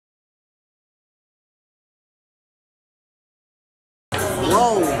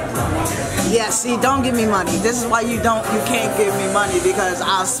Whoa. Yeah, see, don't give me money. This is why you can't give me money, because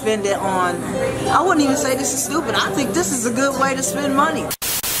I'll spend it on, I wouldn't even say this is stupid. I think this is a good way to spend money.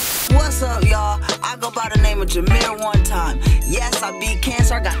 What's up, y'all? I go by the name of Jameer one time. Yes, I beat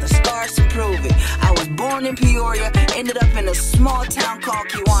cancer, I got the scars to prove it. I was born in Peoria, ended up in a small town called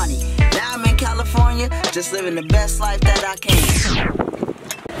Kewanee. Now I'm in California, just living the best life that I can.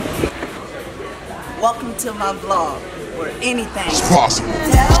 Welcome to my vlog, where anything's possible.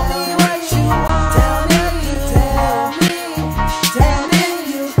 Tell me what you want, tell me, tell me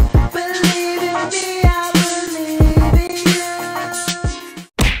you believe in me, I believe in you.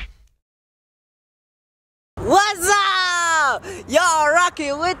 What's up? Y'all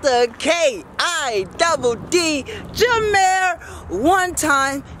rocking with the K-I-double-D, Jameer one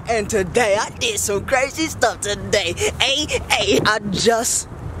time, and today I did some crazy stuff today. I just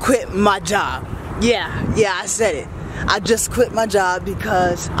quit my job. Yeah, I said it. I just quit my job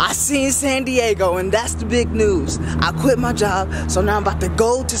because I seen San Diego, and that's the big news. I quit my job, so now I'm about to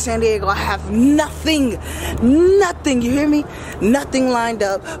go to San Diego. I have nothing, you hear me? Nothing lined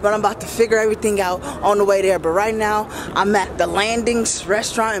up, but I'm about to figure everything out on the way there. But right now, I'm at the Landings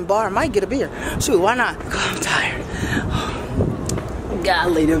restaurant and bar. I might get a beer. Shoot, why not? I'm tired.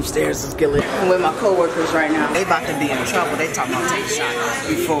 Golly, them stairs is killing. I'm with my coworkers right now. They about to be in trouble. They talking about taking shots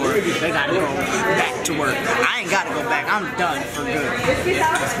before they gotta go back to work. I ain't gotta go back. I'm done for good.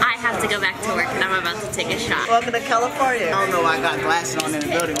 I have to go back to work and I'm about to take a shot. Welcome to California. I don't know why I got glasses on in the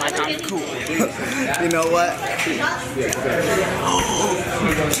building like I'm cool. You know what?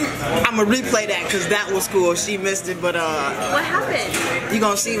 I'ma replay that because that was cool. She missed it, but what happened? You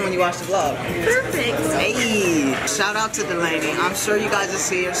gonna see when you watch the vlog. Perfect. Hey, shout out to Delaney. I'm sure you guys will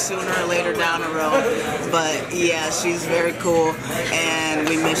see her sooner or later down the road, but yeah, she's very cool, and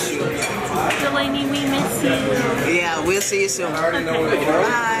we miss you. Delaney, we miss you. Yeah, we'll see you soon.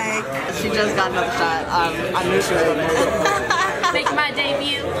 Bye. She just got another shot. I knew she was gonna make my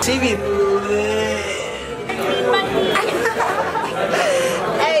debut. She be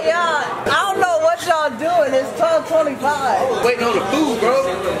Hey y'all, I don't know what y'all doing. It's 12:25. Waiting on the food, bro.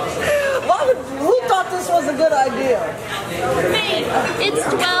 Who thought this was a good idea? Me. It's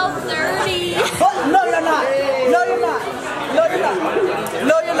 12:30. No, you're not. No, you're not. No, you're not.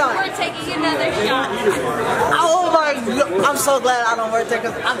 No, you're not. We're taking another shot. Oh my God. I'm so glad I don't work there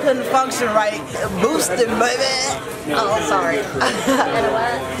because I couldn't function right. Boosting, baby. Oh, sorry.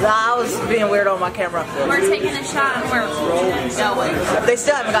 Nah, I was being weird on my camera. We're taking a shot and we're going. They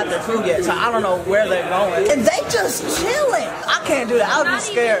still haven't got their food yet, so I don't know where they're going. And they just chilling. I can't do that. I would be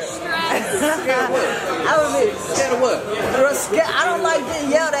scared. Scared of what? Scared of what? I don't like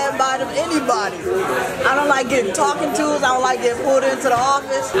getting yelled at by anybody. I don't like getting talking to. I don't like getting pulled into the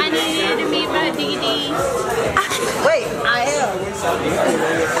office. I need you to meet my DD. Wait, I am.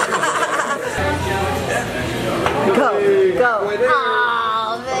 Go.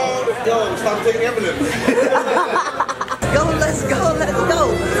 Aw, man. Yo, stop taking evidence. Let's go. Oh,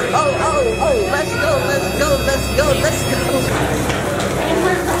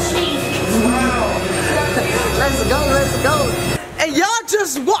 let's go. Let's go. And y'all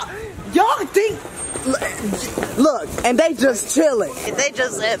just walk. Y'all think. Look, and they just chilling. They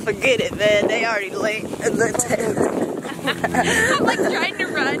just said, forget it, man. They already late. I'm like trying to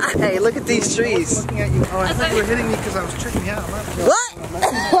run. Hey, look at these trees. Looking at you. Oh, I thought you were hitting me because I was checking you out. What?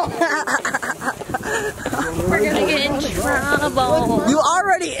 We're gonna get in trouble. You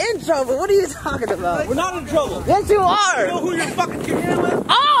already in trouble. What are you talking about? We're not in trouble. Yes, you are. You know who you're fucking kicking it with?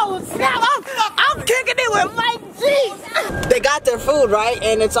 Oh, snap. I'm kicking it with Mike G. They got their food, right?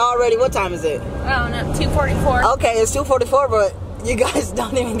 And it's already, what time is it? Oh no, 2:44. Okay, it's 2:44, but you guys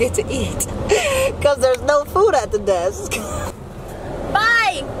don't even get to eat because there's no food at the desk.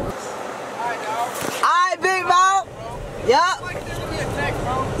 Bye. Alright, Big Mouth. Yup.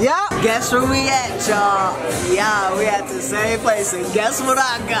 Guess where we at, y'all? Yeah, we at the same place, and guess what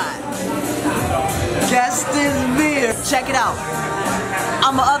I got? Guess this beer. Check it out.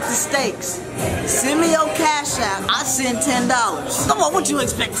 I'ma up the stakes. Send me your cash app. I send $10. Come on, what you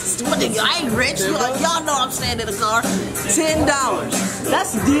expect? What I ain't rich. Y'all know I'm staying in the car. $10.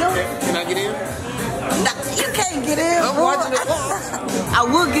 That's the deal. Can I get in? Nah, you can't get in. I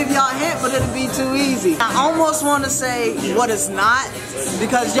will give y'all a hint, but it'll be too easy. I almost want to say what it's not,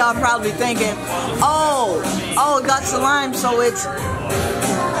 because y'all probably thinking, oh, it got some lime, so it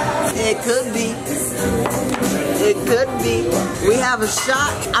could be. It could be. We have a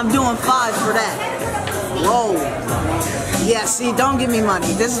shot. I'm doing 5 for that. Whoa. Yeah, see, don't give me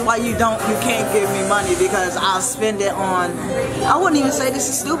money. This is why you can't give me money, because I'll spend it on, I wouldn't even say this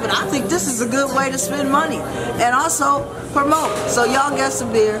is stupid. I think this is a good way to spend money and also promote. So y'all get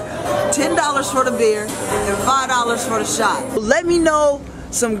some beer, $10 for the beer and $5 for the shot. Let me know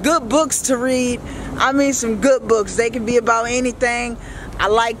some good books to read. I mean some good books. They can be about anything. I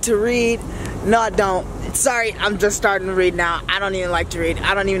like to read. No, I don't. Sorry, I'm just starting to read now. I don't even like to read.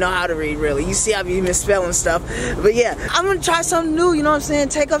 I don't even know how to read, really. You see, I've been misspelling stuff. But yeah, I'm gonna try something new, you know what I'm saying?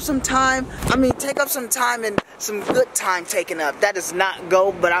 Take up some time. I mean, take up some time and some good time taken up. That does not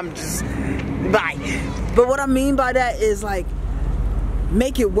go, but I'm just, bye. But what I mean by that is like,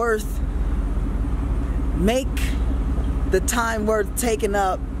 make the time worth taking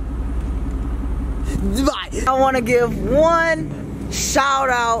up. Bye. I wanna give one shout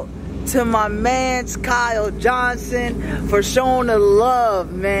out to my man's Kyle Johnson for showing the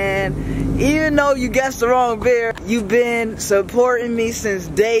love, man. Even though you guessed the wrong beer, you've been supporting me since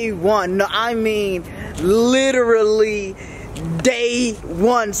day one. No, I mean literally day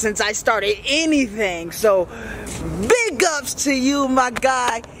one since I started anything. So big ups to you, my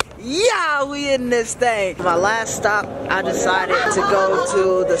guy. Yeah, we in this thing. My last stop, I decided to go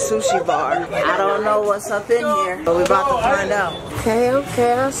to the sushi bar. I don't know what's up in here, but we're about to find out. Okay,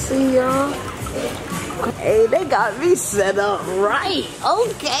 I see y'all. Hey, they got me set up right.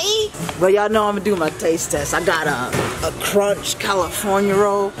 Okay. But y'all know I'm gonna do my taste test. I got a Crunch California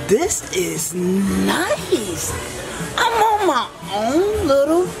roll. This is nice. I'm on my own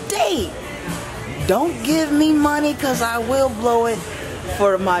little date. Don't give me money, cause I will blow it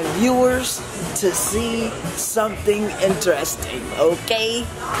for my viewers to see something interesting, okay?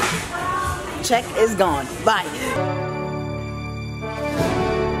 Check is gone. Bye.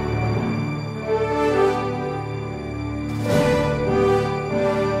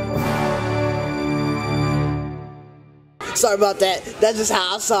 Sorry about that. That's just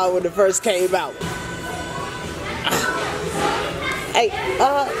how I saw it when it first came out. Hey,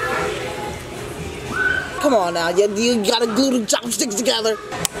 come on now, you gotta glue the chopsticks together.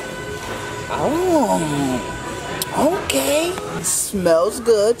 Oh, okay. Smells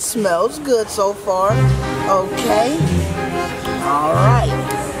good so far. Okay. All right.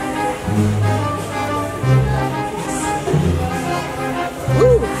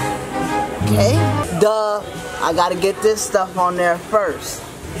 Woo. Okay. Duh, I gotta get this stuff on there first.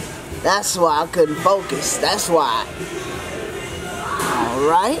 That's why I couldn't focus. That's why. All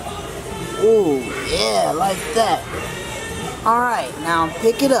right. Ooh, yeah, like that. All right, now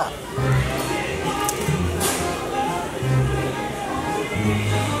pick it up.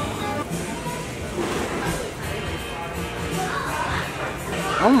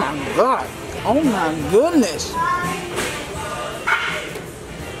 Oh my God. Oh my goodness.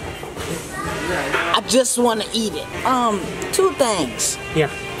 I just want to eat it. Two things.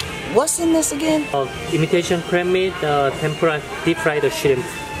 Yeah. What's in this again? Imitation crab meat, tempura, deep fried shrimp.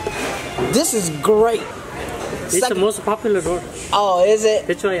 This is great. It's the most popular door. Oh, is it?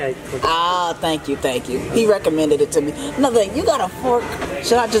 That's why I told you. Ah, thank you. He recommended it to me. Another thing, you got a fork?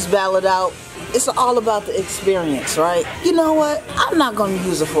 Should I just bail it out? It's all about the experience, right? You know what? I'm not going to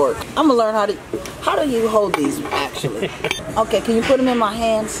use a fork. I'm going to learn how do you hold these, actually? Okay, can you put them in my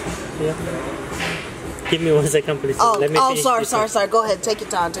hands? Yeah. Give me 1 second, please. Oh, let me sorry. Go ahead. Take your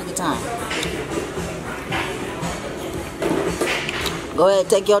time. Go ahead,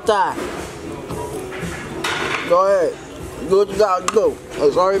 take your time. Go ahead. Do what you gotta do.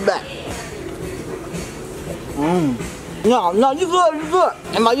 It's already back. No, you good.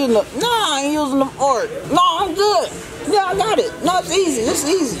 Am I using the... No, I ain't using the fork. No, I'm good. Yeah, I got it. No, it's easy.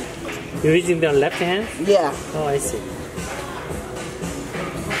 You're using the left hand? Yeah. Oh, I see.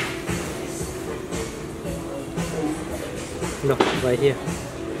 No, right here.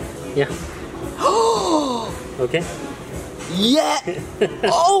 Yeah. Okay. Yeah.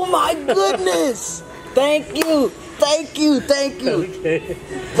 Oh my goodness. Thank you. Okay.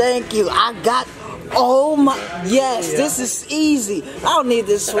 Thank you. I got... Oh my... Yes, This is easy. I don't need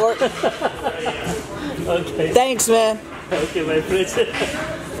this fork. Okay. Thanks, man. Okay, my pleasure.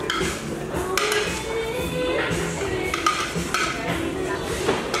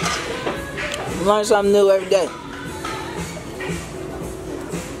 Learn something new every day.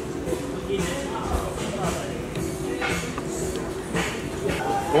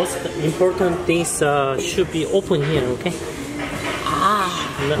 Most important things should be open here, okay?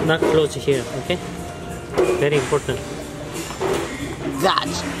 Not closed here, okay? Very important.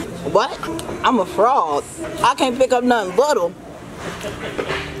 Gotcha. What? I'm a fraud. I can't pick up nothing but them.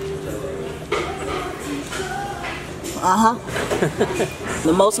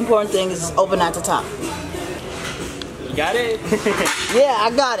 The most important thing is open at the top. got it? Yeah,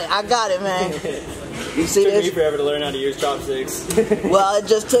 I got it, man. You see Took me this? forever to learn how to use chopsticks. Well, it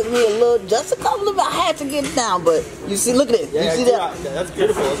just took me just a couple of, I had to get it down, but you see, look at it. Yeah, you see dude, that? that's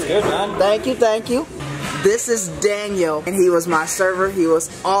beautiful. That's good, man. Thank you. This is Daniel, and he was my server. He was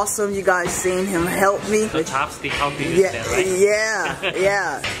awesome. You guys seen him help me. The chopstick, how do you use that, right?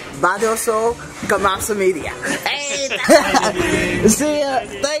 Yeah. Badoso Kamasa Hey, see ya.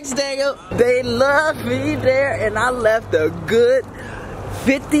 Thanks, Daniel. They love me there, and I left a good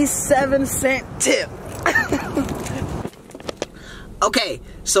 57-cent tip. Okay,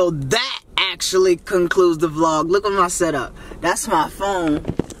 so that actually concludes the vlog. Look at my setup. That's my phone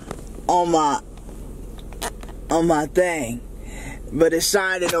on my thing, but it's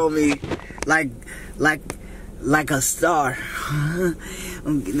shining on me like a star.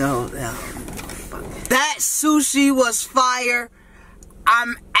 No, fuck. That sushi was fire.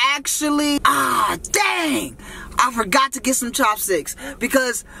 I'm actually dang, I forgot to get some chopsticks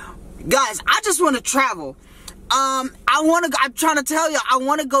because guys, I just want to travel. I'm trying to tell you, I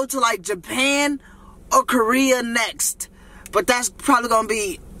want to go to like Japan or Korea next, but that's probably gonna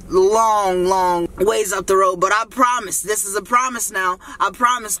be long ways up the road. But I promise, this is a promise now. I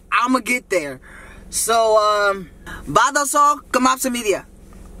promise I'm gonna get there. So Badoso Kamasa Media.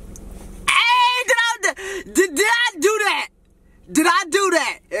 Hey, did I do that? Did I do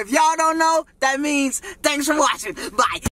that? If y'all don't know, that means thanks for watching. Bye.